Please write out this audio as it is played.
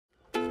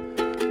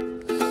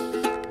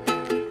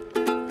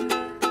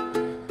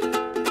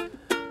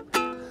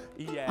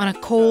On a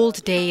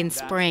cold day in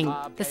spring,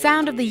 the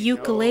sound of the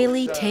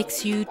ukulele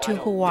takes you to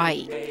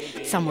Hawaii,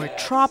 somewhere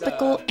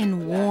tropical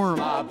and warm.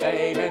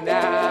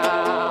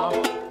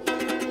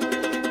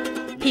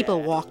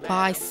 People walk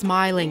by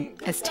smiling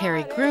as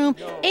Terry Groom,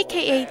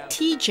 aka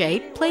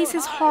Teejay, plays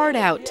his heart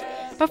out.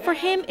 But for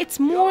him, it's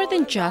more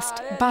than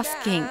just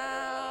busking.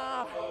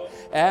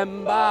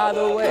 And by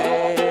the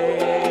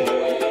way,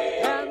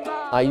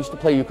 I used to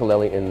play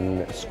ukulele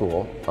in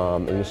school,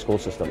 in the school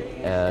system,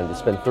 and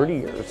it's been 30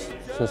 years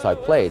since I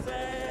played.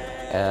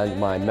 And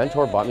my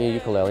mentor bought me a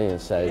ukulele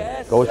and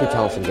said, "Go with your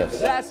talents and gifts."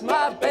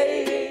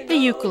 The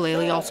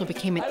ukulele also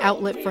became an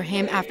outlet for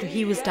him after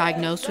he was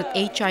diagnosed with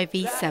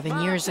HIV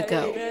 7 years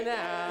ago.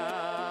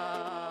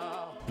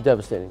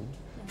 Devastating,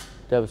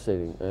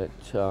 devastating.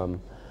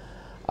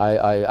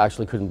 I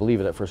actually couldn't believe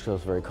it at first because I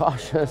was very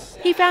cautious.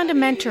 He found a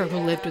mentor who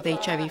lived with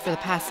HIV for the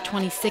past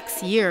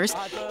 26 years.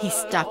 He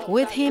stuck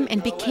with him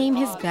and became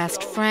his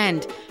best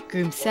friend.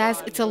 Groom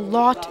says it's a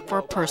lot for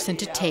a person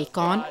to take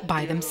on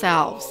by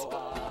themselves.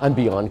 I'm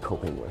beyond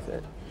coping with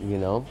it, you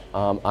know.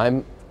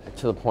 I'm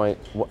to the point,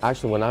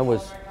 actually when I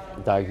was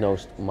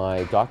diagnosed,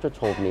 my doctor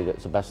told me that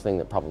it's the best thing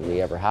that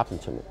probably ever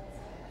happened to me.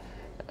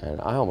 And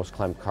I almost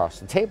climbed across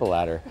the table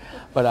at her,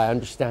 but I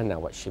understand now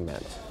what she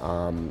meant.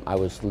 I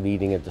was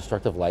leading a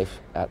destructive life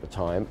at the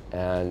time,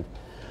 and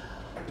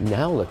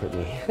now look at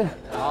me.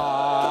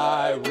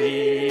 I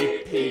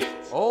repeat,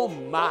 oh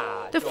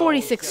my. The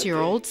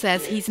 46-year-old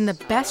says he's in the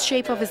best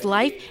shape of his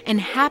life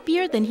and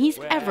happier than he's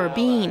ever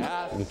been.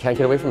 You can't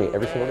get away from me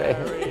every single day.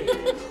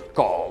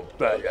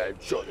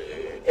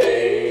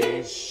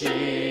 Ain't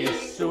she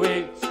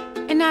sweet?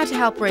 And now to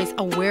help raise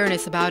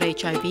awareness about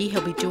HIV,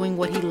 he'll be doing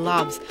what he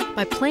loves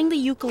by playing the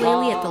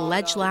ukulele at the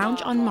Ledge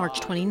Lounge on March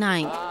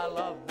 29th.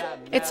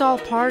 It's all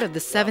part of the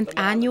 7th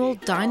annual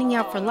Dining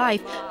Out for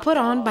Life put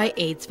on by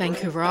AIDS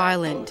Vancouver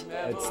Island.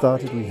 It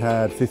started, we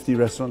had 50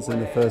 restaurants in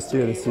the first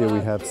year. This year we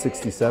have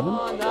 67.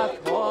 On the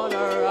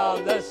corner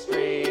of the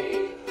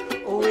street,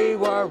 we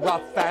were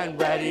rough and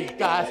ready,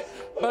 guys.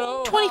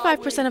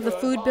 25% of the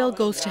food bill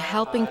goes to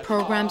helping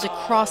programs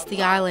across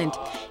the island.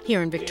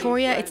 Here in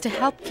Victoria, it's to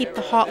help keep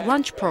the hot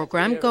lunch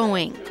program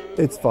going.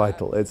 It's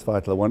vital, it's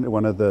vital.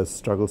 One of the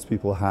struggles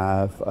people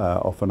have,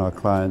 often our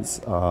clients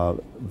are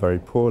very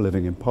poor,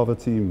 living in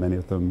poverty, many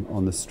of them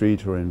on the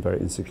street or in very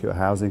insecure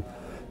housing.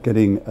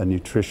 Getting a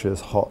nutritious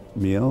hot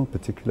meal,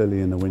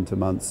 particularly in the winter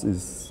months,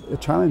 is a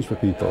challenge for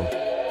people.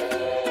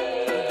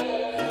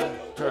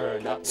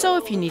 So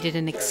if you needed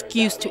an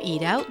excuse to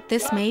eat out,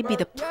 this may be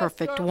the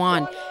perfect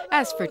one.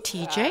 As for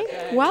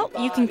Teejay, well,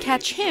 you can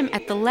catch him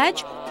at the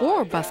Ledge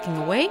or busking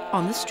away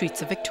on the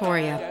streets of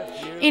Victoria.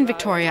 In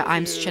Victoria,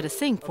 I'm Sucheta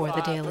Singh for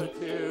The Daily.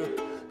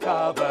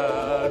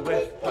 Covered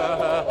with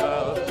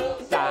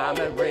pearls,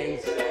 diamond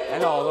rings,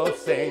 and all those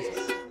things.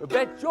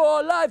 Bet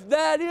your life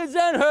that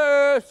isn't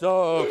her.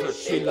 So could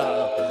she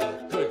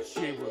love? Could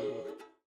she?